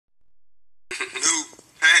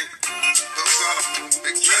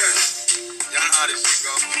how this shit go,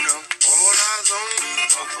 you know. All eyes on me.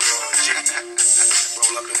 Oh,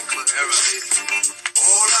 roll up in the club.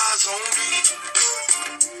 All eyes on me.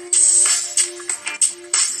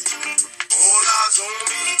 All eyes on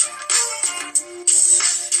me.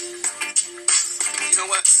 You know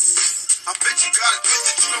what? I bet you got it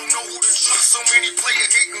twisted, you don't know who to trust. So many player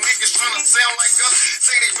hating niggas trying to sound like us.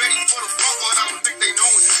 Say they ready for the front, but I don't think they know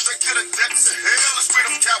it. Straight to the depths of hell is where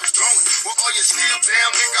them cowards going. Well, all you still down,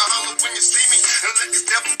 nigga, holler when you see me. And let this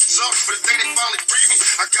devil talk for the day they finally free me.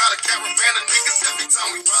 I got a caravan of niggas every time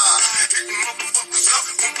we ride. Hitting motherfuckers up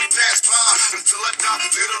when we pass by. Until I die,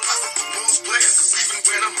 live the life of a boss player. Cause even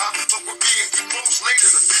when I'm high, fuck with me and get close later.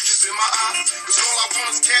 The future's in my eye. Cause all I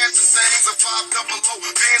want is cash and things. A 500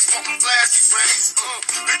 bands fucking flashy rings.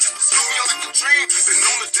 Bitches pursue me like a dream. Been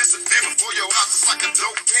known to disappear before your eyes, it's like a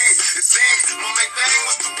dope thing. It seems my main thing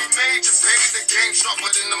was to be major. Pay the game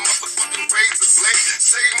sharper than the motherfucking razor blade.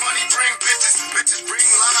 Save money, bring bitches, bitches bring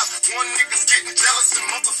lies. One nigga's getting jealous and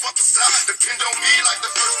motherfuckers die. Depend on me like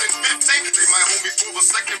the first and 15. They might hold me for a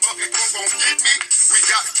second, but before gon' get me. We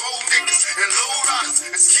got 4 niggas and low riders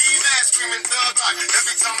and ski masks screaming thug like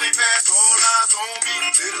every time they pass. All eyes on me.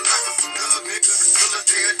 Little life of a thug nigga till the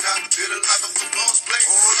day I die. Little life of a boss play.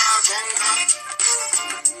 All eyes on me.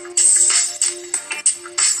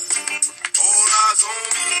 All eyes on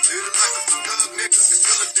me. Little life of a thug nigga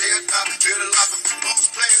till the day I die. Little life of a boss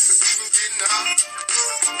play. Cause even getting high.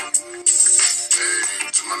 Hey,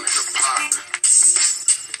 to my nigga Pac.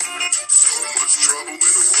 So much trouble in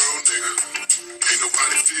the world, nigga. Ain't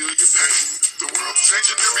nobody feel your pain. The world's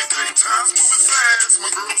changing every day, time's moving fast. My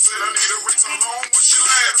girl said I need a race, how long will she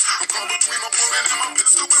last? I'm caught between my woman and my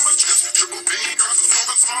pistol in my chest. Triple beam, got some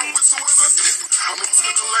smoke, it's all whistle as I dip. I'm lost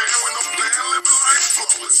in the land with no plan, living life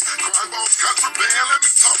flawless. Crime boss, contraband, let me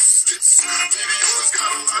toss this. Mediocre's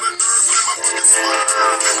got a lot of nerve, let my bucket swerve.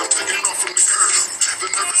 I'm taking off from the curb. The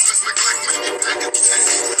nervousness, neglect, made me back at the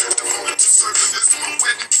table. Devoted to serving this, my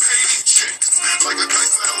wedding paid checks. Like a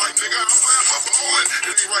dice satellite, nigga, I'm forever blowing.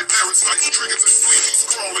 It ain't right there, it's nice triggers and sleeves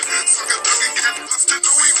crawling. Sucker ducking, get busted,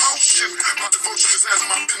 no emotion. My devotion is out of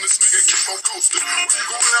my business, nigga, keep on coasting. When you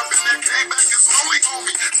going up in there, came back, it's lonely on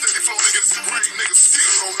me. Steady flow, niggas, the grave, niggas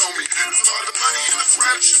still don't know me. It's a lot of money in this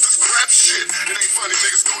rap shit, this crap shit. It ain't funny,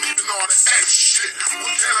 niggas don't even know how to act shit. What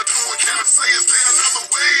can I do, what can I say, is there another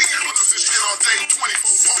way? Well, listen shit all day,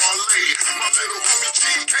 24 parlay. My little homie G,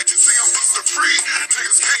 can't you see I'm Mr. Free?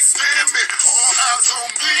 Niggas can't stand me, all eyes on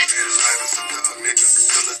me. Little life is a dog, nigga,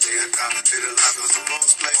 till the day I die. Little life is a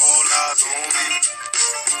boss play, all eyes on me.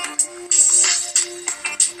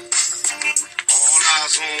 All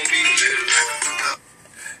eyes on me, little life is a dog.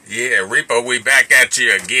 Yeah, Reaper, we back at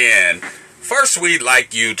you again. First, we'd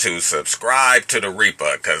like you to subscribe to the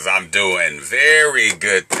Reaper, because I'm doing very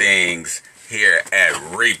good things here at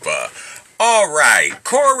Reaper. Alright,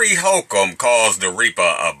 Corey Holcomb calls the Reaper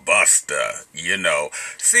a buster, you know.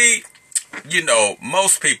 See, you know,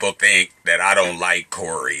 most people think that I don't like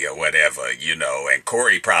Corey or whatever, you know, and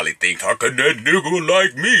Corey probably thinks, how can that nigga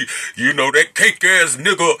like me? You know, that cake-ass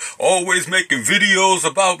nigga always making videos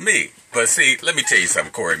about me. But see, let me tell you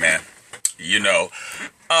something, Corey, man. You know,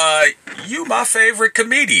 you my favorite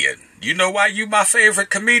comedian. You know why you my favorite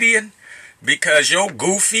comedian? Because your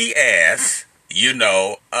goofy ass, you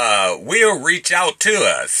know, will reach out to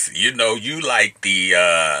us. You know, you like the,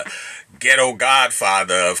 ghetto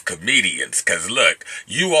godfather of comedians. Cause look,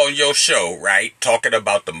 you on your show, right, talking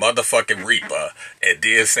about the motherfucking Reaper, and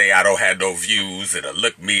then say I don't have no views, and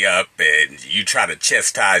look me up, and you try to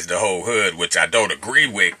chastise the whole hood, which I don't agree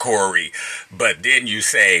with, Corey. But then you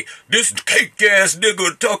say, this cake ass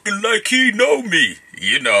nigga talking like he know me.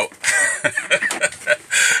 You know.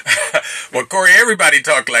 Well, Corey, everybody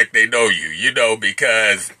talk like they know you, you know,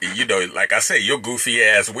 because, you know, like I say, your goofy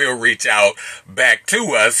ass will reach out back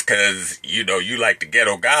to us because, you know, you like the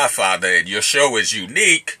ghetto godfather and your show is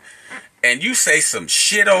unique, and you say some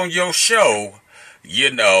shit on your show,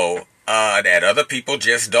 you know, that other people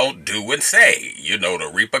just don't do and say. You know,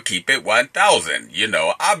 the Reaper keep it 1,000. You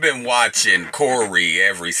know, I've been watching Corey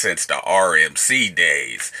ever since the RMC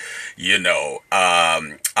days. You know,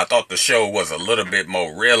 I thought the show was a little bit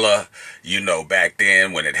more realer, you know, back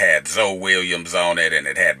then when it had Zoe Williams on it and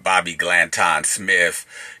it had Bobby Glanton Smith.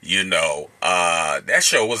 You know, that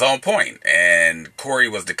show was on point, and Corey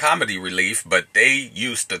was the comedy relief, but they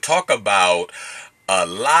used to talk about a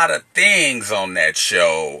lot of things on that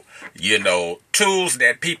show, you know, tools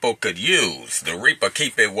that people could use. The Reaper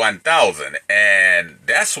keep it 1,000, and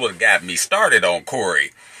that's what got me started on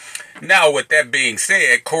Corey. Now, with that being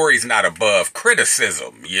said, Corey's not above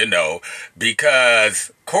criticism, you know,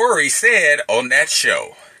 because Corey said on that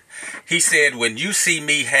show He said, when you see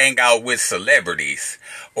me hang out with celebrities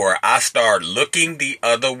or I start looking the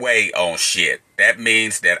other way on shit, that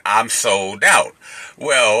means that I'm sold out.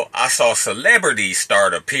 Well, I saw celebrities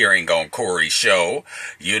start appearing on Corey's show,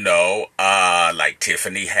 like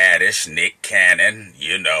Tiffany Haddish, Nick Cannon,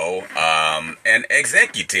 and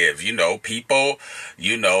executives, people,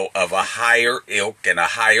 of a higher ilk and a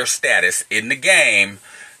higher status in the game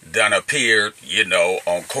done appeared,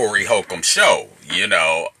 on Corey Holcomb's show,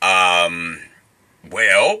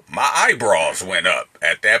 well, my eyebrows went up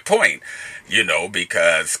at that point,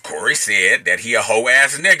 because Corey said that he a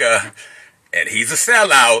hoe-ass nigga and he's a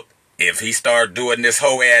sellout if he start doing this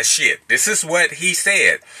hoe-ass shit. This is what he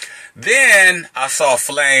said. Then I saw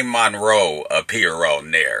Flame Monroe appear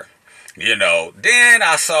on there. Then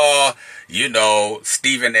I saw,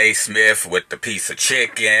 Stephen A. Smith with the piece of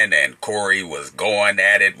chicken, and Corey was going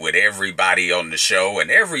at it with everybody on the show,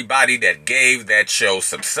 and everybody that gave that show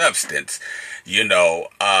some substance,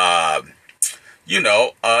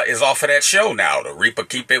 is off of that show now, the Reaper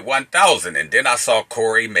Keep It 1000. And then I saw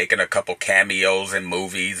Corey making a couple cameos in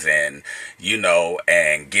movies and,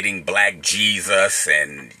 and getting Black Jesus.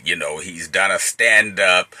 And, he's done a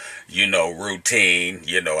stand-up, routine,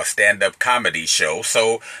 a stand-up comedy show.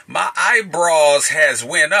 So my eyebrows has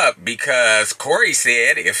went up because Corey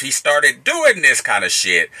said if he started doing this kind of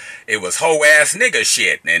shit, it was hoe-ass nigga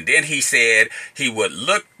shit. And then he said he would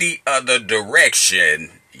look the other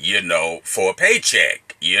direction, for a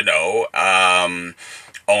paycheck,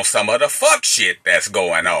 on some of the fuck shit that's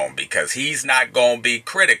going on, because he's not going to be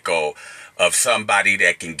critical of somebody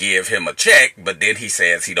that can give him a check, but then he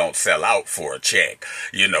says he don't sell out for a check.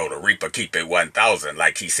 The Reaper Keep It 1000.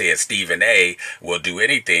 Like he said, Stephen A. will do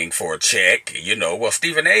anything for a check. Well,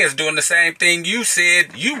 Stephen A. is doing the same thing you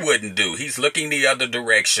said you wouldn't do. He's looking the other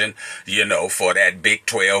direction, for that big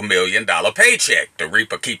 $12 million paycheck. The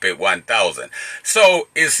Reaper Keep It 1000. So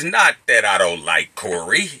it's not that I don't like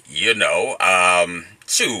Corey,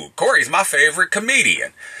 Corey's my favorite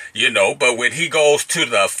comedian. But when he goes to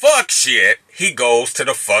the fuck shit, he goes to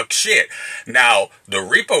the fuck shit. Now, the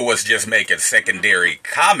Reaper was just making secondary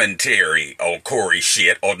commentary on Corey's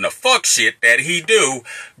shit, on the fuck shit that he do,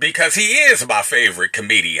 because he is my favorite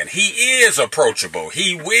comedian. He is approachable.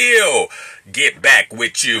 He will get back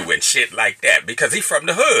with you and shit like that, because he's from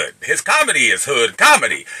the hood. His comedy is hood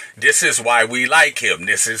comedy. This is why we like him.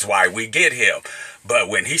 This is why we get him. But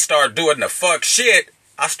when he start doing the fuck shit,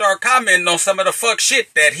 I start commenting on some of the fuck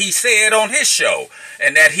shit that he said on his show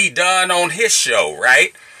and that he done on his show,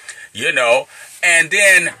 right? And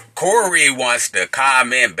then Corey wants to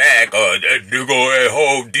comment back, that nigga at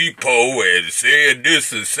Home Depot and saying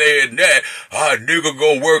this and saying that. Nigga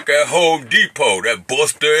gonna work at Home Depot, that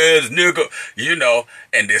buster ass nigga,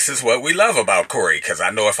 And this is what we love about Corey, because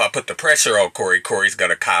I know if I put the pressure on Corey, Corey's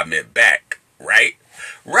gonna comment back, right?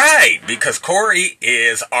 Right, because Corey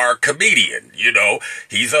is our comedian,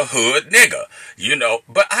 he's a hood nigga,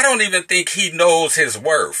 but I don't even think he knows his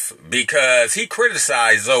worth, because he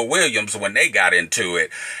criticized Zoe Williams when they got into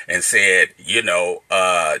it and said, he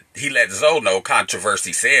let Zoe know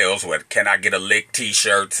controversy sells, what can I get a lick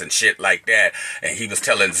t-shirts and shit like that, and he was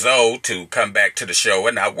telling Zoe to come back to the show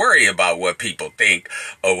and not worry about what people think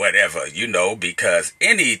or whatever, because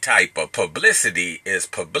any type of publicity is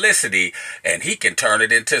publicity, and he can turn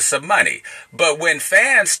it into some money. But when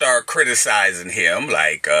fans start criticizing him,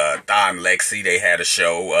 like Don Lexi, they had a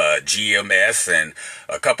show, GMS, and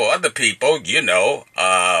a couple other people,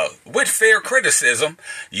 with fair criticism,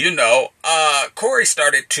 Corey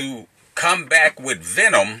started to come back with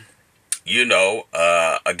venom,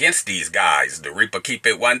 against these guys, the Reaper Keep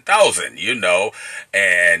It 1000,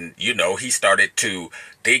 and, he started to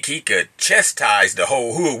think he could chastise the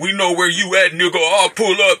whole hood. We know where you at, nigga. I'll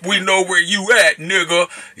pull up. We know where you at, nigga.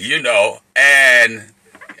 And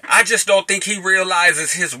I just don't think he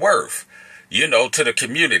realizes his worth, to the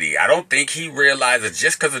community. I don't think he realizes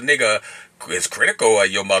just because a nigga is critical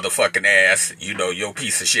of your motherfucking ass, your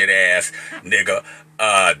piece of shit ass, nigga,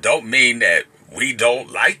 don't mean that we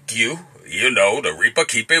don't like you. The Reaper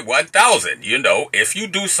Keep It 1000. If you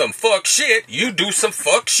do some fuck shit, you do some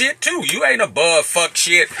fuck shit too. You ain't above fuck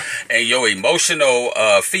shit, and your emotional,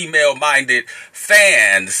 female-minded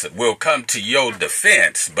fans will come to your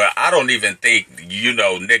defense. But I don't even think,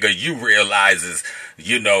 nigga, you realizes,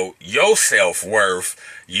 your self-worth,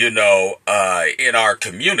 in our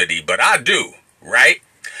community. But I do, right?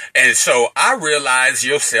 And so I realize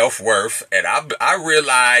your self-worth, and I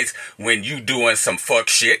realize when you doing some fuck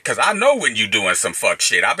shit, because I know when you doing some fuck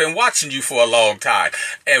shit. I've been watching you for a long time.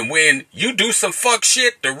 And when you do some fuck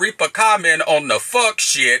shit, the Reaper comment on the fuck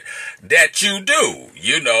shit that you do.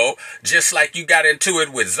 You know, just like you got into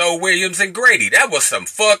it with Zoe Williams and Grady. That was some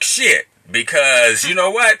fuck shit. Because, you know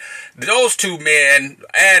what? Those two men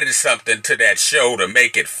added something to that show to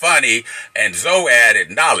make it funny, and Zoe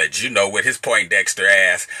added knowledge, you know, with his Poindexter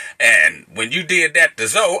ass. And when you did that to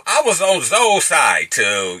Zoe, I was on Zoe's side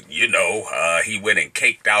till, you know, he went and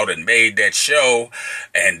caked out and made that show.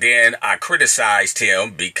 And then I criticized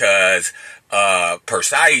him because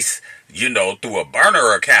Precise, you know, through a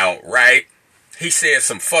burner account, right? He said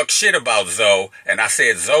some fuck shit about Zoe, and I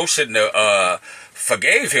said Zoe shouldn't have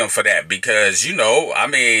forgave him for that, because, you know, I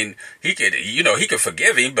mean, he could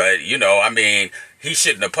forgive him, but, you know, I mean, he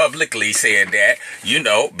shouldn't have publicly said that, you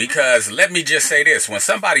know, because let me just say this. When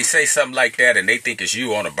somebody say something like that and they think it's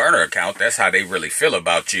you on a burner account, that's how they really feel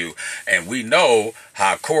about you. And we know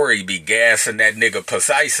how Corey be gassing that nigga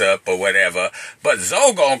Precise up or whatever. But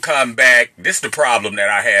Zoe gonna come back. This is the problem that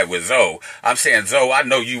I had with Zoe. I'm saying, Zoe, I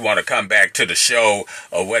know you want to come back to the show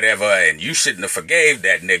or whatever, and you shouldn't have forgave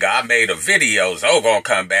that nigga. I made a video. Zoe gonna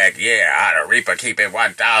come back. Yeah, how the Reaper keep it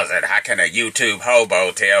 1,000. How can a YouTube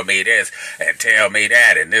hobo tell me this and tell me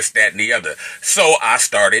that and this, that, and the other? So I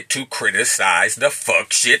started to criticize the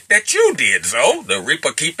fuck shit that you did, Zoe. The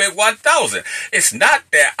Reaper keep it 1,000. It's not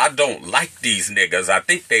that I don't like these niggas. I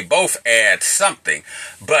think they both add something.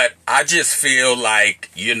 But I just feel like,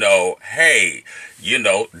 you know, hey, you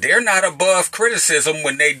know, they're not above criticism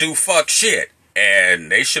when they do fuck shit. And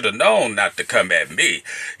they should have known not to come at me.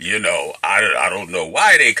 You know, I don't know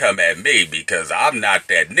why they come at me, because I'm not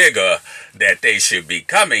that nigga that they should be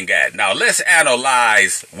coming at. Now, let's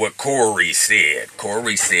analyze what Corey said.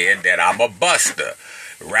 Corey said that I'm a buster,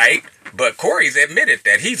 right? But Corey's admitted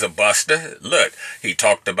that he's a buster. Look, he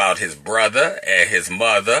talked about his brother and his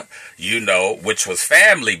mother, you know, which was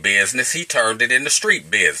family business. He turned it into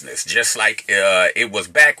street business. Just like it was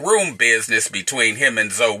backroom business between him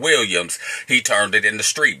and Zoe Williams, he turned it into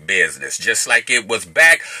street business. Just like it was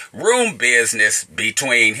backroom business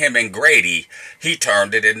between him and Grady, he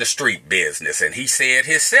turned it into street business. And he said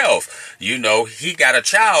himself, you know, he got a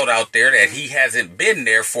child out there that he hasn't been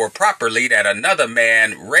there for properly, that another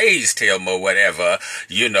man raised him or whatever,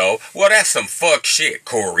 you know. Well, that's some fuck shit,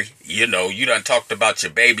 Corey. You know, you done talked about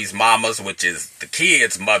your baby's mamas, which is the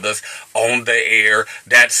kids' mothers, on the air.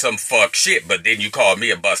 That's some fuck shit. But then you call me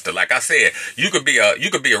a buster. Like I said, you could be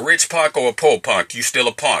a rich punk or a poor punk. You still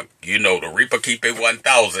a punk. You know, the Reaper keep it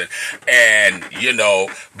 1,000. And, you know,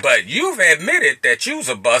 but you've admitted that you's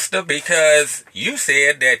a buster, because you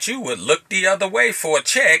said that you would look the other way for a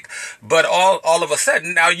check, but all of a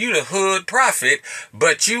sudden, now you the hood prophet,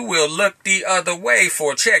 but you will look the other way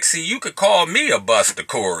for a check. See, you could call me a buster,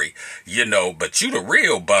 Corey, you know, but you the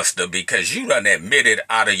real buster, because you done admitted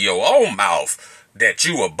out of your own mouth that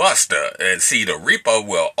you a buster. And see, the Reaper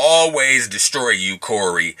will always destroy you,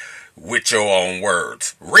 Corey, with your own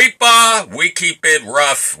words. Reaper, we keep it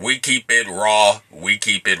rough, we keep it raw, we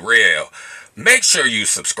keep it real. Make sure you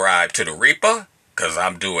subscribe to the Reaper, because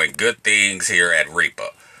I'm doing good things here at Reaper.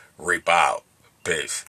 Reaper out. Peace.